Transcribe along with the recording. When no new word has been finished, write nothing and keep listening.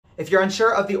If you're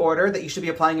unsure of the order that you should be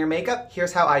applying your makeup,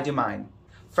 here's how I do mine.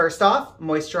 First off,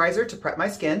 moisturizer to prep my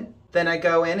skin. Then I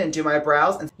go in and do my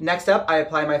brows. And next up, I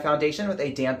apply my foundation with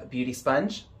a damp beauty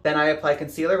sponge. Then I apply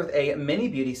concealer with a mini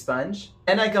beauty sponge.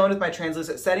 Then I go in with my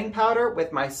translucent setting powder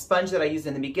with my sponge that I used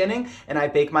in the beginning, and I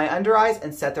bake my under eyes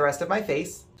and set the rest of my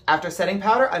face. After setting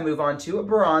powder, I move on to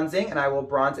bronzing, and I will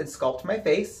bronze and sculpt my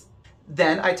face.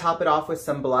 Then I top it off with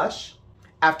some blush.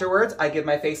 Afterwards, I give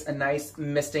my face a nice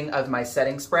misting of my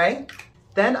setting spray.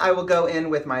 Then I will go in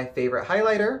with my favorite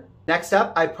highlighter. Next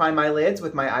up, I prime my lids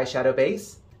with my eyeshadow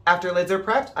base. After lids are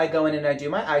prepped, I go in and I do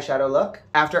my eyeshadow look.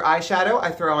 After eyeshadow, I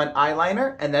throw on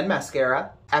eyeliner and then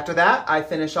mascara. After that, I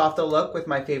finish off the look with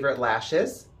my favorite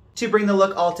lashes. To bring the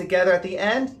look all together at the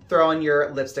end, throw on your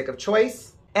lipstick of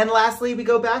choice. And lastly, we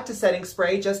go back to setting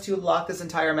spray just to lock this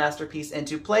entire masterpiece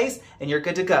into place, and you're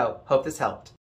good to go. Hope this helped.